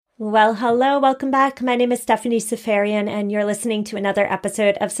Well, hello, welcome back. My name is Stephanie Safarian, and you're listening to another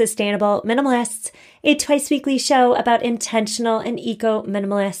episode of Sustainable Minimalists, a twice-weekly show about intentional and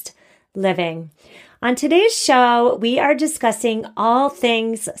eco-minimalist living. On today's show, we are discussing all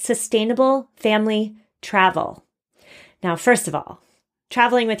things sustainable family travel. Now, first of all,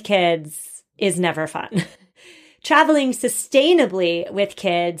 traveling with kids is never fun. Traveling sustainably with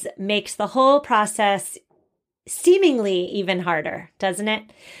kids makes the whole process seemingly even harder, doesn't it?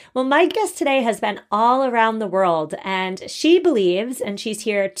 Well, my guest today has been all around the world, and she believes, and she's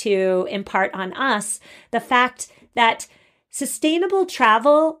here to impart on us, the fact that sustainable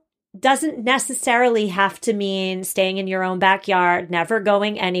travel doesn't necessarily have to mean staying in your own backyard, never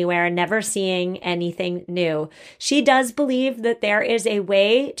going anywhere, never seeing anything new. She does believe that there is a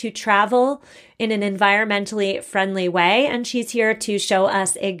way to travel in an environmentally friendly way, and she's here to show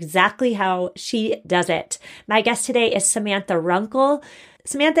us exactly how she does it. My guest today is Samantha Runkle.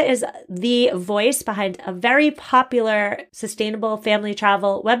 Samantha is the voice behind a very popular sustainable family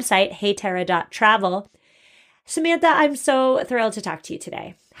travel website, heyterra.travel. Samantha, I'm so thrilled to talk to you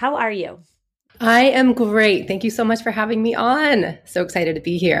today. How are you? I am great. Thank you so much for having me on. So excited to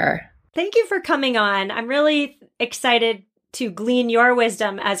be here. Thank you for coming on. I'm really excited to glean your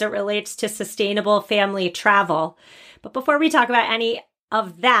wisdom as it relates to sustainable family travel. But before we talk about any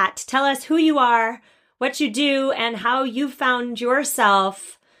of that, tell us who you are, what you do, and how you found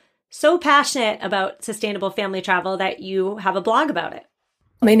yourself so passionate about sustainable family travel that you have a blog about it.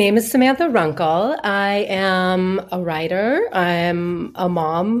 My name is Samantha Runkle. I am a writer. I'm a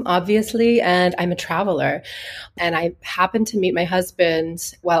mom, obviously, and I'm a traveler. And I happened to meet my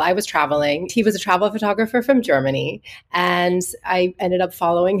husband while I was traveling. He was a travel photographer from Germany, and I ended up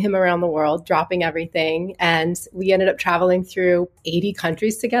following him around the world, dropping everything. And we ended up traveling through 80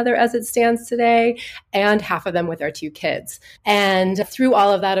 countries together as it stands today, and half of them with our 2 kids. And through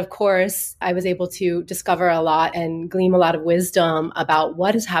all of that, of course, I was able to discover a lot and glean a lot of wisdom about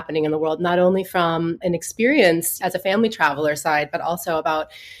what is happening in the world, not only from an experience as a family traveler side, but also about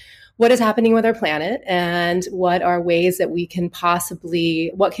what is happening with our planet and what are ways that we can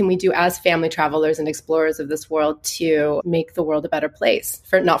what can we do as family travelers and explorers of this world to make the world a better place,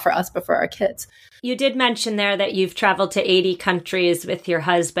 not for us, but for our kids. You did mention there that you've traveled to 80 countries with your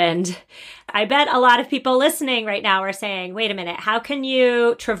husband. I bet a lot of people listening right now are saying, wait a minute, how can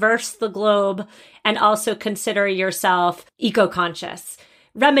you traverse the globe and also consider yourself eco-conscious?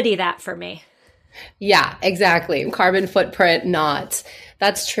 Remedy that for me. Yeah, exactly. Carbon footprint, not.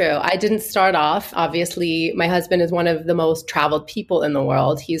 That's true. I didn't start off. Obviously, my husband is one of the most traveled people in the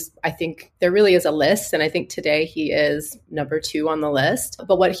world. I think there really is a list. And I think today he is number 2 on the list.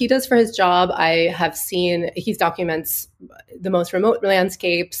 But what he does for his job, I have seen, he documents the most remote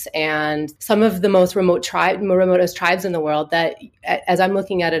landscapes and some of the most remotest tribes in the world that, as I'm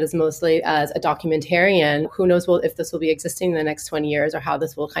looking at it, as mostly as a documentarian, who knows if this will be existing in the next 20 years or how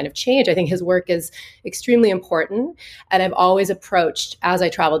this will kind of change. I think his work is extremely important. And I've always approached, as I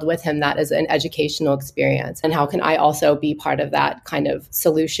traveled with him, that as an educational experience. And how can I also be part of that kind of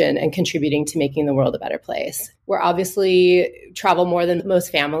solution and contributing to making the world a better place? We're obviously travel more than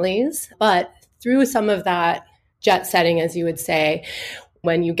most families, but through some of that jet setting, as you would say,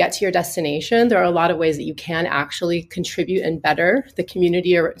 when you get to your destination, there are a lot of ways that you can actually contribute and better the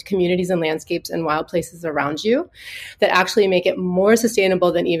communities and landscapes and wild places around you that actually make it more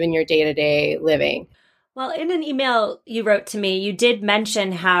sustainable than even your day-to-day living. Well, in an email you wrote to me, you did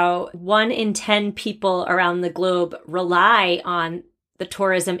mention how 1 in 10 people around the globe rely on the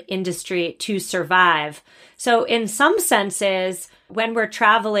tourism industry to survive. So in some senses, when we're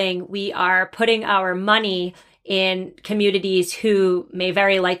traveling, we are putting our money in communities who may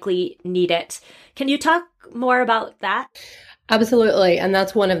very likely need it. Can you talk more about that? Absolutely. And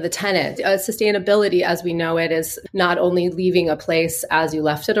that's one of the tenets. Sustainability, as we know it, is not only leaving a place as you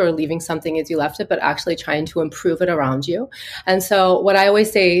left it or leaving something as you left it, but actually trying to improve it around you. And so what I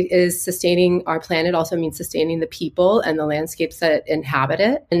always say is sustaining our planet also means sustaining the people and the landscapes that inhabit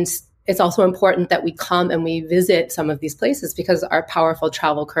it. And it's also important that we come and we visit some of these places because our powerful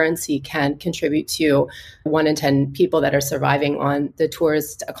travel currency can contribute to 1 in 10 people that are surviving on the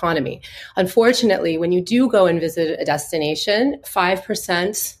tourist economy. Unfortunately, when you do go and visit a destination,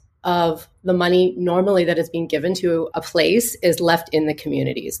 5% of the money normally that is being given to a place is left in the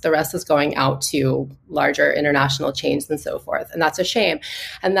communities. The rest is going out to larger international chains and so forth. And that's a shame.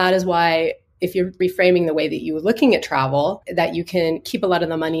 And that is why, if you're reframing the way that you're looking at travel, that you can keep a lot of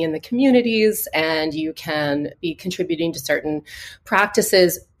the money in the communities and you can be contributing to certain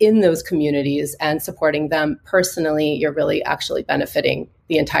practices in those communities and supporting them personally, you're really actually benefiting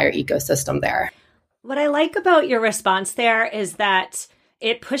the entire ecosystem there. What I like about your response there is that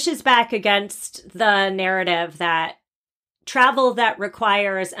it pushes back against the narrative that travel that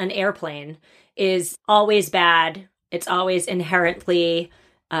requires an airplane is always bad. It's always inherently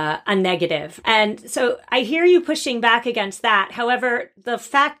a negative. And so I hear you pushing back against that. However, the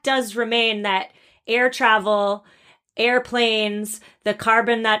fact does remain that air travel, airplanes, the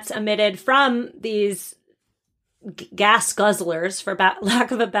carbon that's emitted from these gas guzzlers, for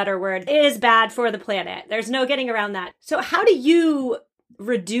lack of a better word, is bad for the planet. There's no getting around that. So how do you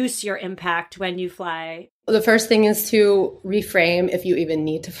reduce your impact when you fly? The first thing is to reframe if you even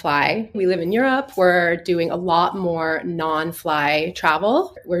need to fly. We live in Europe. We're doing a lot more non-fly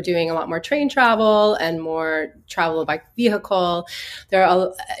travel. We're doing a lot more train travel and more travel by vehicle.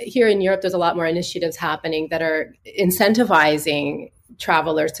 Here in Europe, there's a lot more initiatives happening that are incentivizing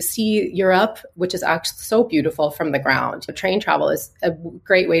travelers to see Europe, which is actually so beautiful from the ground. Train travel is a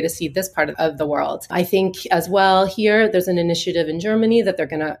great way to see this part of the world. I think as well here, there's an initiative in Germany that they're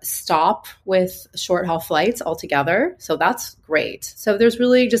going to stop with short haul flights altogether. So that's great. So there's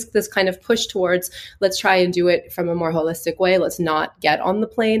really just this kind of push towards, let's try and do it from a more holistic way. Let's not get on the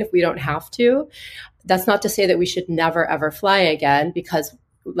plane if we don't have to. That's not to say that we should never, ever fly again, because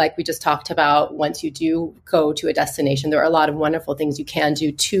like we just talked about, once you do go to a destination, there are a lot of wonderful things you can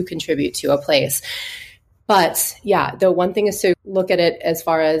do to contribute to a place. But yeah, the one thing is to look at it as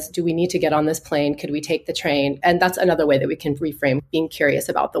far as, do we need to get on this plane? Could we take the train? And that's another way that we can reframe being curious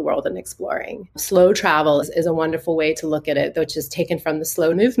about the world and exploring. Slow travel is a wonderful way to look at it, which is taken from the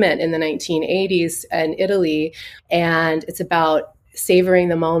slow movement in the 1980s in Italy. And it's about savoring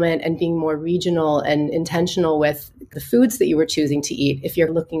the moment and being more regional and intentional with the foods that you were choosing to eat. If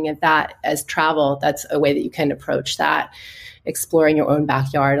you're looking at that as travel, that's a way that you can approach that, exploring your own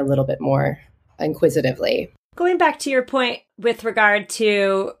backyard a little bit more inquisitively. Going back to your point with regard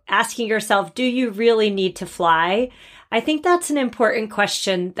to asking yourself, do you really need to fly? I think that's an important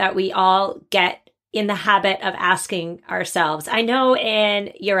question that we all get in the habit of asking ourselves. I know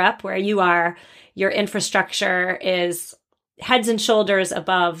in Europe, where you are, your infrastructure is heads and shoulders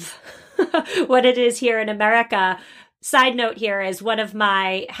above what it is here in America. Side note here is, one of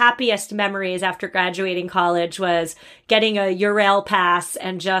my happiest memories after graduating college was getting a Eurail pass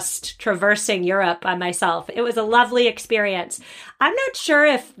and just traversing Europe by myself. It was a lovely experience. I'm not sure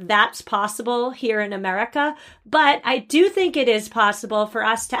if that's possible here in America, but I do think it is possible for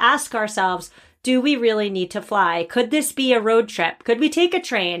us to ask ourselves, do we really need to fly? Could this be a road trip? Could we take a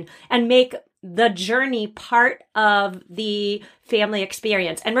train and make the journey part of the family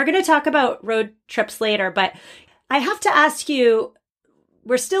experience? And we're going to talk about road trips later, but I have to ask you,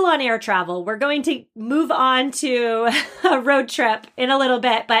 we're still on air travel. We're going to move on to a road trip in a little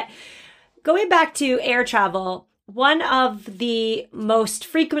bit, but going back to air travel, one of the most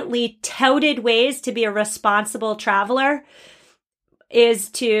frequently touted ways to be a responsible traveler is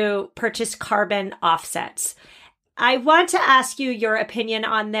to purchase carbon offsets. I want to ask you your opinion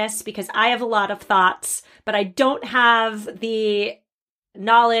on this because I have a lot of thoughts, but I don't have the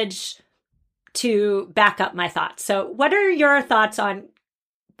knowledge to back up my thoughts. So what are your thoughts on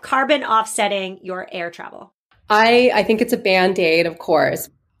carbon offsetting your air travel? I think it's a Band-Aid, of course.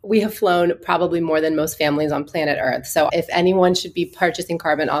 We have flown probably more than most families on planet Earth. So if anyone should be purchasing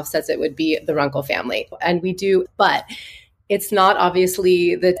carbon offsets, it would be the Runkle family. And we do, but it's not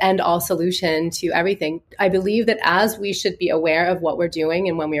obviously the end-all solution to everything. I believe that as we should be aware of what we're doing,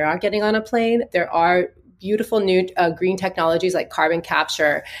 and when we are getting on a plane, there are beautiful new green technologies like carbon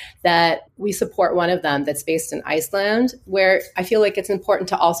capture that we support. One of them that's based in Iceland, where I feel like it's important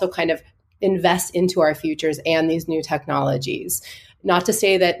to also kind of invest into our futures and these new technologies. Not to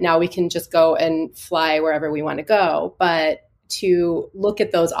say that now we can just go and fly wherever we want to go, but to look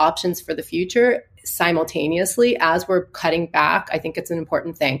at those options for the future simultaneously as we're cutting back. I think it's an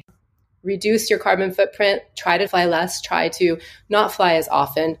important thing. Reduce your carbon footprint, try to fly less, try to not fly as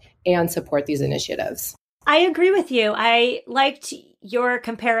often, and support these initiatives. I agree with you. I liked your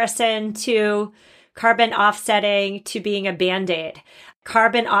comparison to carbon offsetting to being a Band-Aid.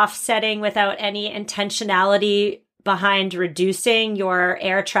 Carbon offsetting without any intentionality behind reducing your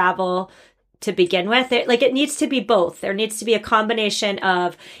air travel to begin with. It needs to be both. There needs to be a combination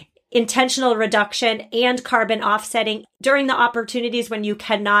of intentional reduction and carbon offsetting during the opportunities when you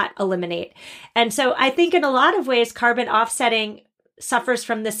cannot eliminate. And so I think in a lot of ways, carbon offsetting suffers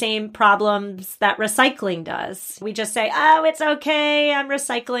from the same problems that recycling does. We just say, oh, it's okay, I'm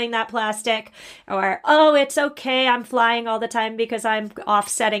recycling that plastic, or, oh, it's okay, I'm flying all the time because I'm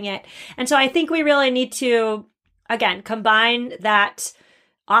offsetting it. And so I think we really need to, again, combine that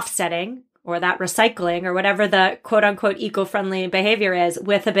offsetting or that recycling or whatever the quote unquote eco-friendly behavior is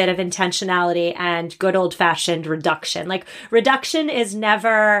with a bit of intentionality and good old fashioned reduction. Like reduction is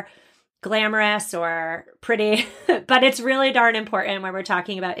never glamorous or pretty, but it's really darn important when we're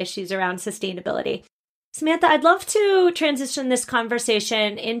talking about issues around sustainability. Samantha, I'd love to transition this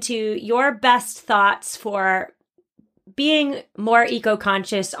conversation into your best thoughts for being more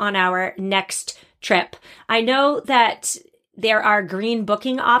eco-conscious on our next trip. I know that there are green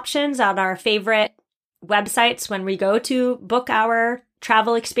booking options on our favorite websites when we go to book our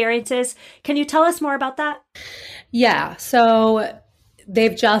travel experiences. Can you tell us more about that? Yeah, so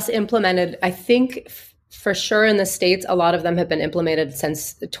they've just implemented, I think for sure in the States, a lot of them have been implemented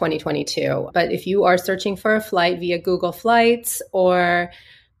since 2022. But if you are searching for a flight via Google Flights or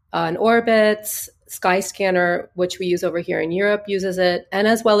an Orbitz, Skyscanner, which we use over here in Europe, uses it, and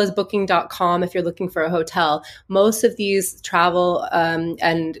as well as Booking.com if you're looking for a hotel. Most of these travel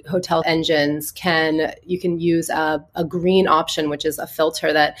and hotel engines you can use a green option, which is a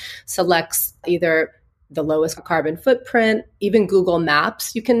filter that selects either the lowest carbon footprint. Even Google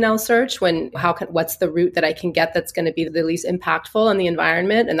Maps, you can now search what's the route that I can get that's going to be the least impactful on the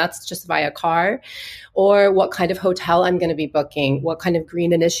environment, and that's just via car, or what kind of hotel I'm going to be booking, what kind of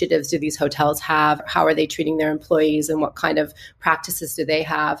green initiatives do these hotels have, how are they treating their employees, and what kind of practices do they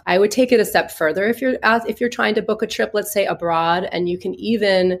have. I would take it a step further if you're trying to book a trip, let's say abroad, and you can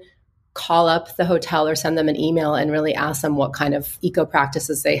even call up the hotel or send them an email and really ask them what kind of eco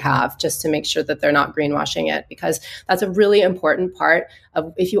practices they have, just to make sure that they're not greenwashing it, because that's a really important part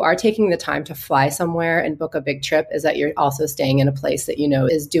of if you are taking the time to fly somewhere and book a big trip, is that you're also staying in a place that you know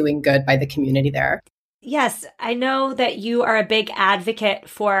is doing good by the community there. Yes, I know that you are a big advocate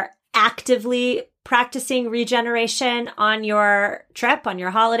for actively practicing regeneration on your trip, on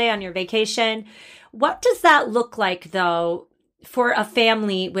your holiday, on your vacation. What does that look like, though, for a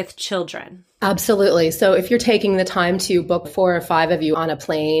family with children? Absolutely. So if you're taking the time to book 4 or 5 of you on a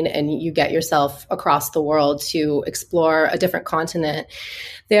plane and you get yourself across the world to explore a different continent,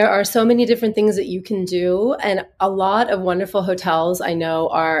 there are so many different things that you can do. And a lot of wonderful hotels I know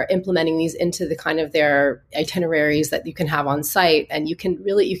are implementing these into the kind of their itineraries that you can have on site. And you can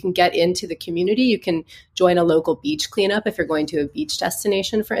get into the community. You can join a local beach cleanup if you're going to a beach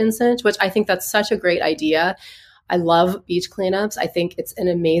destination, for instance, which I think that's such a great idea. I love beach cleanups. I think it's an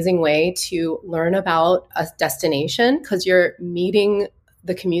amazing way to learn about a destination because you're meeting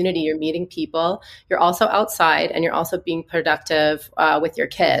the community, you're meeting people, you're also outside, and you're also being productive with your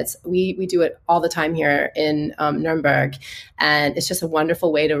kids. We do it all the time here in Nuremberg, and it's just a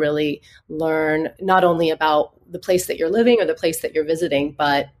wonderful way to really learn not only about the place that you're living or the place that you're visiting,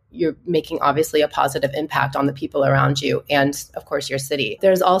 but you're making obviously a positive impact on the people around you and, of course, your city.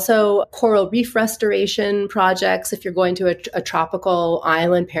 There's also coral reef restoration projects. If you're going to a tropical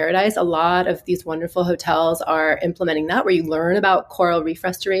island paradise, a lot of these wonderful hotels are implementing that, where you learn about coral reef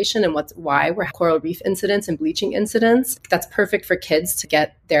restoration and why we're coral reef incidents and bleaching incidents. That's perfect for kids to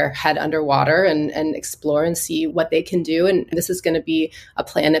get their head underwater and explore and see what they can do. And this is going to be a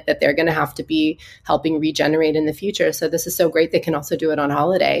planet that they're going to have to be helping regenerate in the future. So this is so great. They can also do it on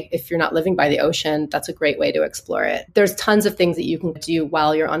holiday. If you're not living by the ocean, that's a great way to explore it. There's tons of things that you can do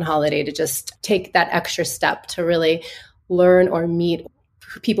while you're on holiday to just take that extra step to really learn or meet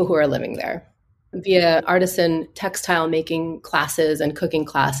people who are living there. Via artisan textile making classes and cooking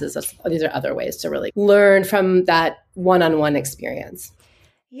classes, these are other ways to really learn from that one-on-one experience.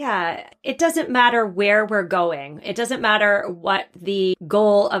 Yeah, it doesn't matter where we're going. It doesn't matter what the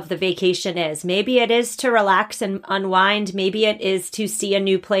goal of the vacation is. Maybe it is to relax and unwind. Maybe it is to see a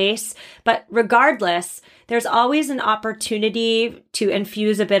new place. But regardless, there's always an opportunity to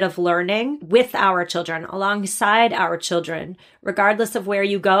infuse a bit of learning with our children, alongside our children, regardless of where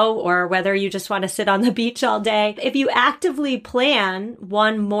you go or whether you just want to sit on the beach all day. If you actively plan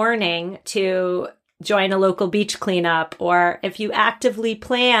one morning to join a local beach cleanup, or if you actively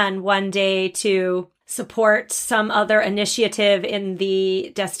plan one day to support some other initiative in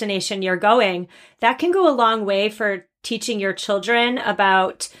the destination you're going, that can go a long way for teaching your children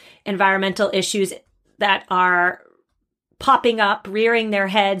about environmental issues that are popping up, rearing their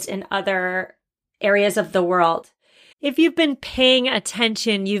heads in other areas of the world. If you've been paying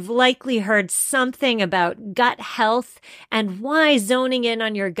attention, you've likely heard something about gut health and why zoning in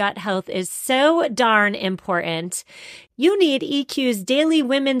on your gut health is so darn important. you need EQ's Daily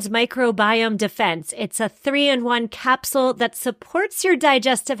Women's Microbiome Defense. It's a 3-in-1 capsule that supports your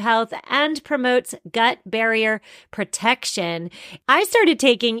digestive health and promotes gut barrier protection. I started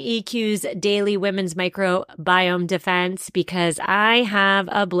taking EQ's Daily Women's Microbiome Defense because I have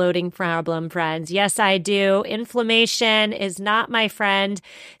a bloating problem, friends. Yes, I do. Inflammation is not my friend.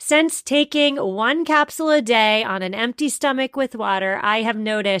 Since taking 1 capsule a day on an empty stomach with water, I have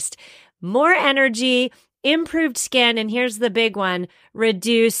noticed more energy, improved skin, and here's the big one,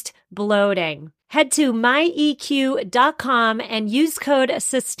 reduced bloating. Head to myeq.com and use code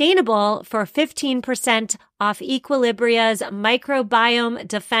SUSTAINABLE for 15% off Equilibria's microbiome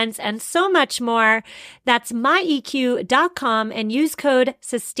defense and so much more. That's myeq.com and use code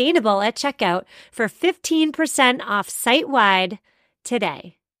SUSTAINABLE at checkout for 15% off site-wide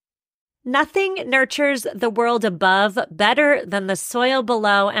today. Nothing nurtures the world above better than the soil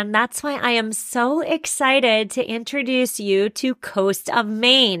below, and that's why I am so excited to introduce you to Coast of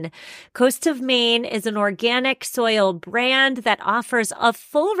Maine. Coast of Maine is an organic soil brand that offers a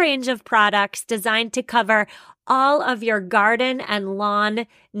full range of products designed to cover all of your garden and lawn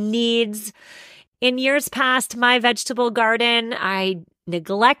needs. In years past, my vegetable garden, I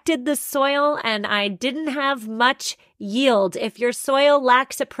neglected the soil and I didn't have much yield. If your soil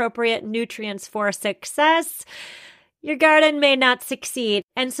lacks appropriate nutrients for success, your garden may not succeed.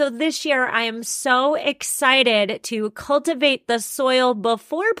 And so this year, I am so excited to cultivate the soil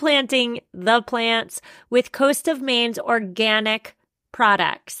before planting the plants with Coast of Maine's organic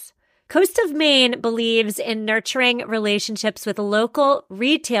products. Coast of Maine believes in nurturing relationships with local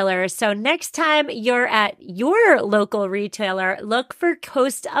retailers. So next time you're at your local retailer, look for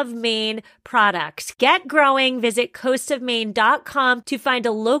Coast of Maine products. Get growing. Visit coastofmaine.com to find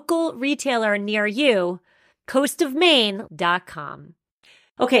a local retailer near you. coastofmaine.com.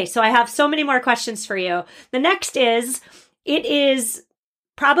 Okay, so I have so many more questions for you. The next is, it is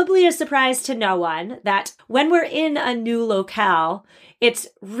probably a surprise to no one that when we're in a new locale, it's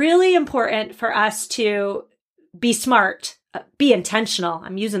really important for us to be smart, be intentional.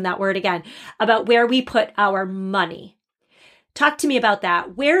 I'm using that word again, about where we put our money. Talk to me about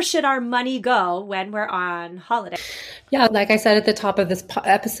that. Where should our money go when we're on holiday? Yeah, like I said at the top of this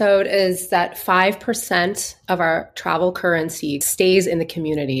episode, is that 5% of our travel currency stays in the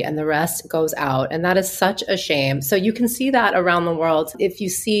community and the rest goes out. And that is such a shame. So you can see that around the world. If you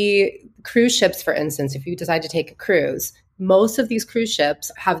see cruise ships, for instance, if you decide to take a cruise, most of these cruise ships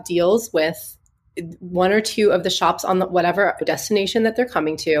have deals with 1 or 2 of the shops on whatever destination that they're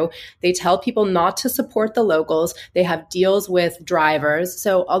coming to. They tell people not to support the locals. They have deals with drivers.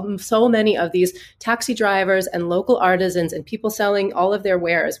 So many of these taxi drivers and local artisans and people selling all of their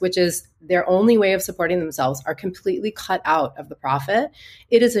wares, which is their only way of supporting themselves, are completely cut out of the profit.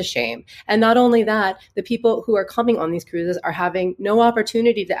 It is a shame. And not only that, the people who are coming on these cruises are having no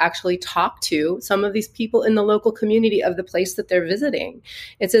opportunity to actually talk to some of these people in the local community of the place that they're visiting.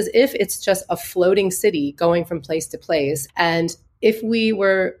 It's as if it's just a floating city going from place to place. And if we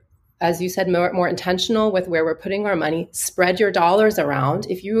were, as you said, more intentional with where we're putting our money, spread your dollars around.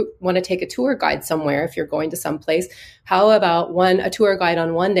 If you want to take a tour guide somewhere, if you're going to some place, how about a tour guide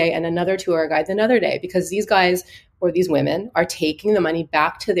on one day and another tour guide another day? Because these guys or these women are taking the money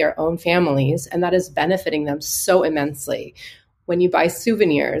back to their own families, and that is benefiting them so immensely. When you buy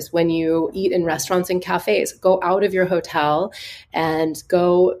souvenirs, when you eat in restaurants and cafes, go out of your hotel and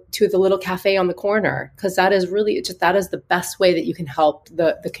go to the little cafe on the corner, because that is really that is the best way that you can help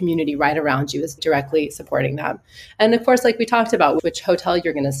the community right around you, is directly supporting them. And of course, like we talked about, which hotel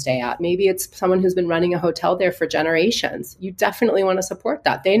you're going to stay at. Maybe it's someone who's been running a hotel there for generations. You definitely want to support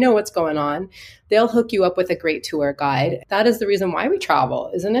that. They know what's going on. They'll hook you up with a great tour guide. That is the reason why we travel,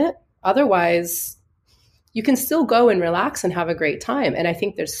 isn't it? Otherwise, you can still go and relax and have a great time. And I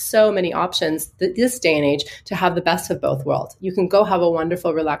think there's so many options this day and age to have the best of both worlds. You can go have a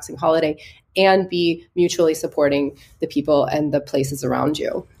wonderful, relaxing holiday and be mutually supporting the people and the places around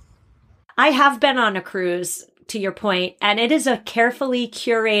you. I have been on a cruise, to your point, and it is a carefully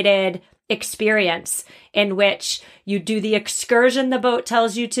curated experience in which you do the excursion the boat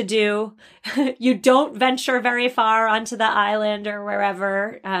tells you to do. You don't venture very far onto the island or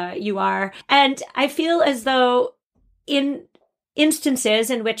wherever you are. And I feel as though in instances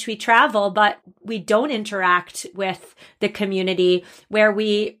in which we travel, but we don't interact with the community, where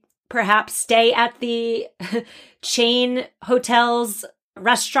we perhaps stay at the chain hotels,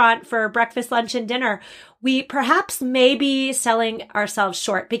 restaurant for breakfast, lunch, and dinner, we perhaps may be selling ourselves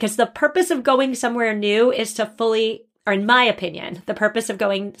short, because the purpose of going somewhere new is to fully, or in my opinion, the purpose of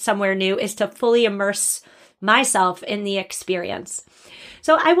going somewhere new is to fully immerse myself in the experience.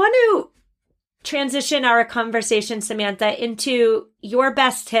 So I want to transition our conversation, Samantha, into your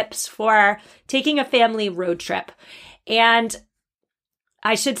best tips for taking a family road trip. And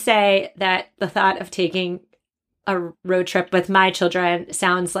I should say that the thought of taking a road trip with my children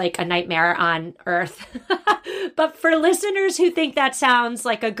sounds like a nightmare on earth. But for listeners who think that sounds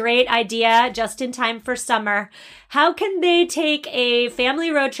like a great idea just in time for summer, how can they take a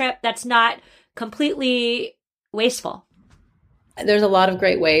family road trip that's not completely wasteful? There's a lot of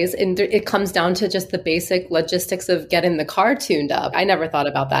great ways, and it comes down to just the basic logistics of getting the car tuned up. I never thought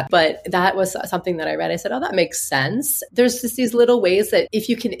about that, but that was something that I read. I said, oh, that makes sense. There's just these little ways that if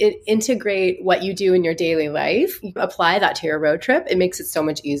you can integrate what you do in your daily life, you apply that to your road trip, it makes it so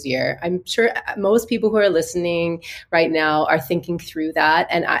much easier. I'm sure most people who are listening right now are thinking through that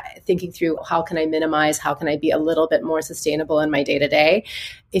and thinking through how can I minimize, how can I be a little bit more sustainable in my day-to-day.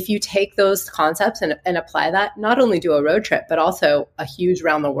 If you take those concepts and apply that, not only do a road trip, but also a huge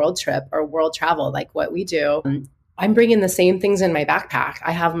round the world trip or world travel like what we do, I'm bringing the same things in my backpack.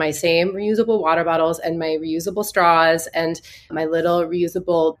 I have my same reusable water bottles and my reusable straws and my little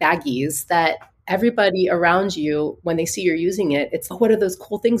reusable baggies that everybody around you, when they see you're using it, it's what are those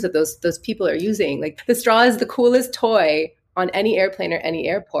cool things that those people are using? Like the straw is the coolest toy on any airplane or any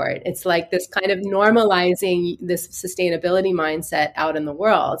airport. It's like this kind of normalizing this sustainability mindset out in the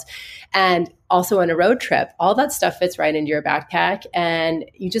world. And also on a road trip, all that stuff fits right into your backpack and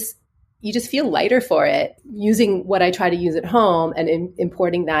you just feel lighter for it. Using what I try to use at home and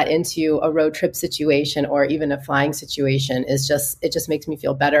importing that into a road trip situation or even a flying situation it just makes me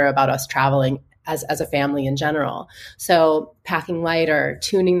feel better about us traveling as a family in general. So packing lighter,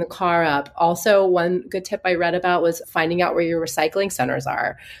 tuning the car up. Also, one good tip I read about was finding out where your recycling centers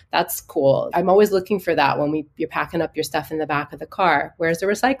are. That's cool. I'm always looking for that when you're packing up your stuff in the back of the car. Where's the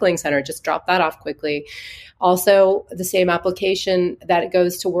recycling center? Just drop that off quickly. Also, the same application that it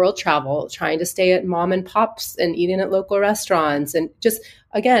goes to world travel, trying to stay at mom and pops and eating at local restaurants and just,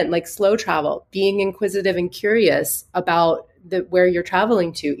 again, like slow travel, being inquisitive and curious about where you're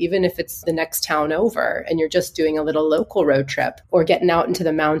traveling to, even if it's the next town over and you're just doing a little local road trip or getting out into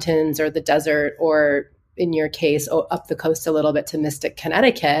the mountains or the desert or in your case, up the coast a little bit to Mystic,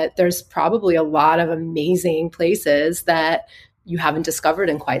 Connecticut. There's probably a lot of amazing places that you haven't discovered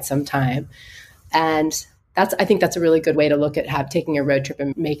in quite some time. And I think that's a really good way to look at taking a road trip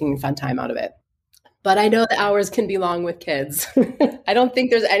and making a fun time out of it. But I know the hours can be long with kids. I don't think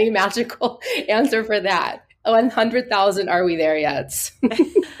there's any magical answer for that. 100,000, are we there yet?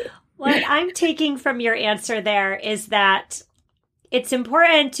 What I'm taking from your answer there is that it's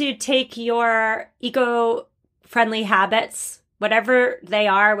important to take your eco-friendly habits, whatever they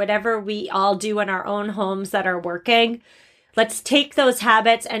are, whatever we all do in our own homes that are working. Let's take those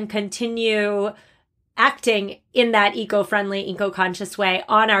habits and continue acting in that eco-friendly, eco-conscious way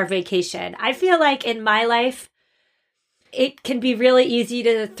on our vacation. I feel like in my life, it can be really easy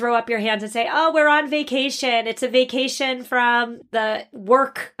to throw up your hands and say, oh, we're on vacation. It's a vacation from the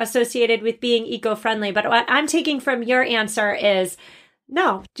work associated with being eco-friendly. But what I'm taking from your answer is,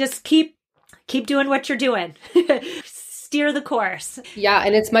 no, just keep doing what you're doing. Steer the course. Yeah,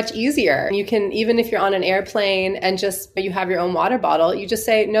 and it's much easier. You can, even if you're on an airplane and just you have your own water bottle, you just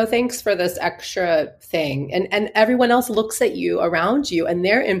say, no, thanks for this extra thing. And everyone else looks at you around you and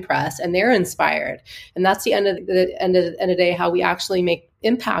they're impressed and they're inspired. And that's the end of the day, how we actually make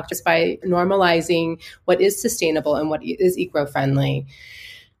impact, just by normalizing what is sustainable and what is eco-friendly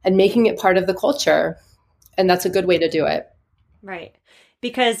and making it part of the culture. And that's a good way to do it. Right.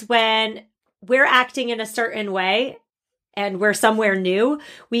 Because when we're acting in a certain way, and we're somewhere new,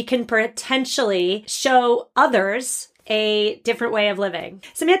 we can potentially show others a different way of living.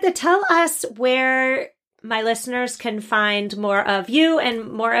 Samantha, tell us where my listeners can find more of you and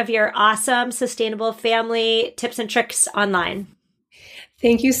more of your awesome sustainable family tips and tricks online.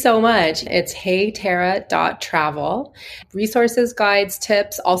 Thank you so much. It's heytara.travel. Resources, guides,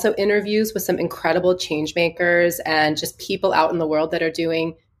 tips, also interviews with some incredible change makers and just people out in the world that are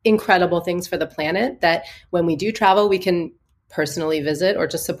doing incredible things for the planet that when we do travel, we can personally visit or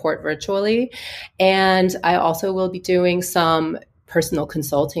just support virtually. And I also will be doing some personal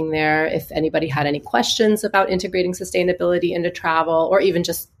consulting there if anybody had any questions about integrating sustainability into travel or even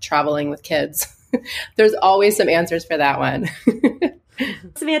just traveling with kids. There's always some answers for that one.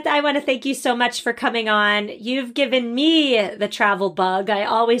 Samantha, I want to thank you so much for coming on. You've given me the travel bug. I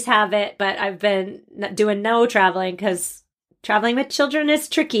always have it, but I've been doing no traveling because traveling with children is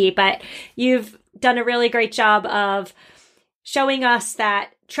tricky, but you've done a really great job of showing us that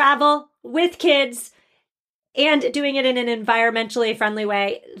travel with kids and doing it in an environmentally friendly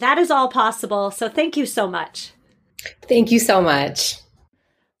way, that is all possible. So thank you so much. Thank you so much.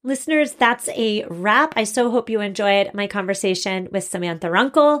 Listeners, that's a wrap. I so hope you enjoyed my conversation with Samantha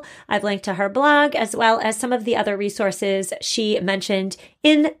Runkle. I've linked to her blog as well as some of the other resources she mentioned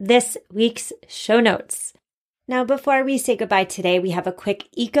in this week's show notes. Now, before we say goodbye today, we have a quick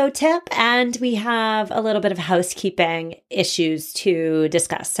eco tip and we have a little bit of housekeeping issues to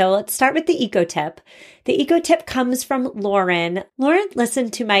discuss. So let's start with the eco tip. The eco tip comes from Lauren. Lauren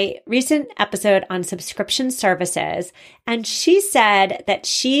listened to my recent episode on subscription services, and she said that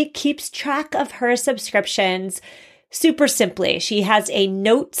she keeps track of her subscriptions super simply. She has a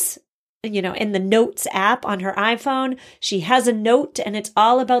notes in the Notes app on her iPhone. She has a note and it's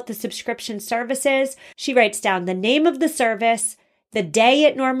all about the subscription services. She writes down the name of the service, the day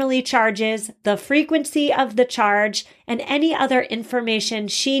it normally charges, the frequency of the charge, and any other information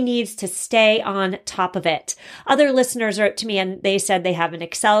she needs to stay on top of it. Other listeners wrote to me and they said they have an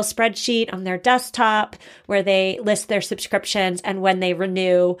Excel spreadsheet on their desktop where they list their subscriptions and when they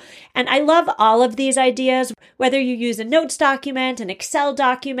renew. And I love all of these ideas. Whether you use a notes document, an Excel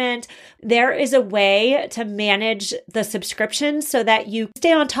document, there is a way to manage the subscriptions so that you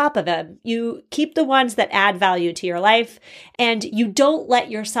stay on top of them. You keep the ones that add value to your life, and you don't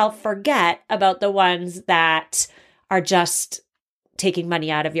let yourself forget about the ones that are just taking money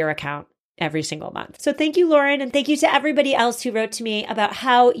out of your account every single month. So thank you, Lauren, and thank you to everybody else who wrote to me about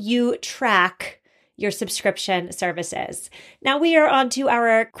how you track your subscription services. Now we are on to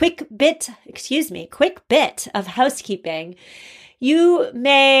our quick bit of housekeeping. You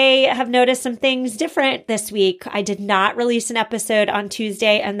may have noticed some things different this week. I did not release an episode on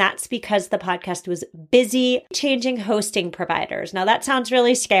Tuesday, and that's because the podcast was busy changing hosting providers. Now, that sounds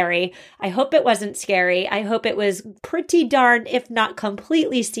really scary. I hope it wasn't scary. I hope it was pretty darn, if not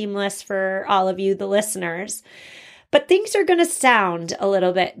completely seamless for all of you, the listeners. But things are going to sound a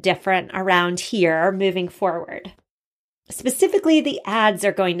little bit different around here moving forward. Specifically, the ads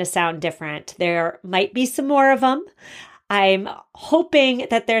are going to sound different. There might be some more of them. I'm hoping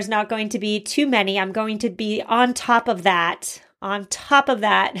that there's not going to be too many. I'm going to be on top of that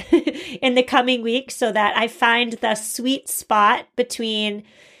in the coming weeks so that I find the sweet spot between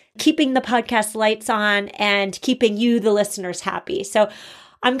keeping the podcast lights on and keeping you, the listeners, happy. So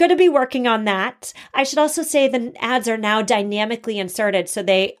I'm going to be working on that. I should also say the ads are now dynamically inserted. So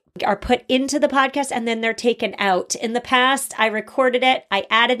they are put into the podcast and then they're taken out. In the past, I recorded it, I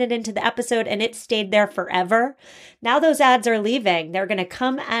added it into the episode, and it stayed there forever. Now those ads are leaving. They're going to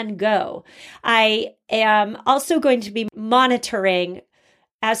come and go. I am also going to be monitoring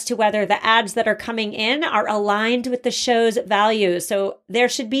as to whether the ads that are coming in are aligned with the show's values. So there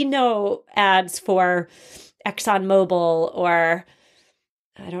should be no ads for ExxonMobil or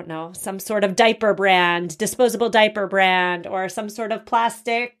I don't know, some sort of diaper brand, disposable diaper brand, or some sort of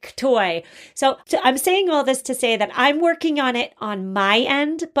plastic toy. So I'm saying all this to say that I'm working on it on my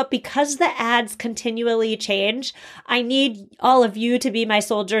end, but because the ads continually change, I need all of you to be my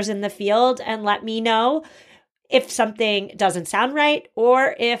soldiers in the field and let me know if something doesn't sound right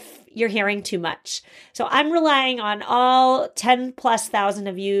or if you're hearing too much. So I'm relying on all 10,000+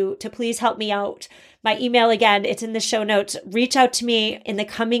 of you to please help me out. My email, again, it's in the show notes. Reach out to me in the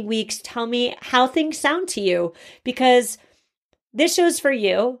coming weeks. Tell me how things sound to you because this show's for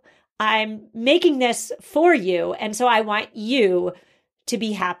you. I'm making this for you. And so I want you to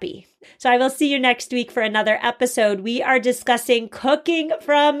be happy. So I will see you next week for another episode. We are discussing cooking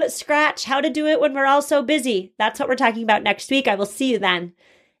from scratch, how to do it when we're all so busy. That's what we're talking about next week. I will see you then,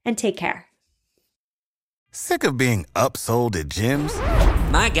 and take care. Sick of being upsold at gyms?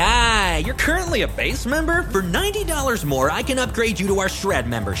 My guy, you're currently a base member. For $90 more, I can upgrade you to our Shred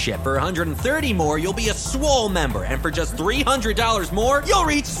membership. For $130 more, you'll be a Swole member. And for just $300 more, you'll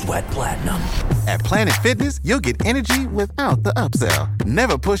reach Sweat Platinum. At Planet Fitness, you'll get energy without the upsell.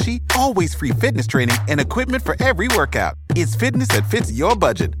 Never pushy, always free fitness training and equipment for every workout. It's fitness that fits your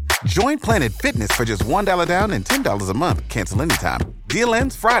budget. Join Planet Fitness for just $1 down and $10 a month. Cancel anytime. Deal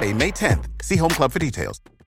ends Friday, May 10th. See Home Club for details.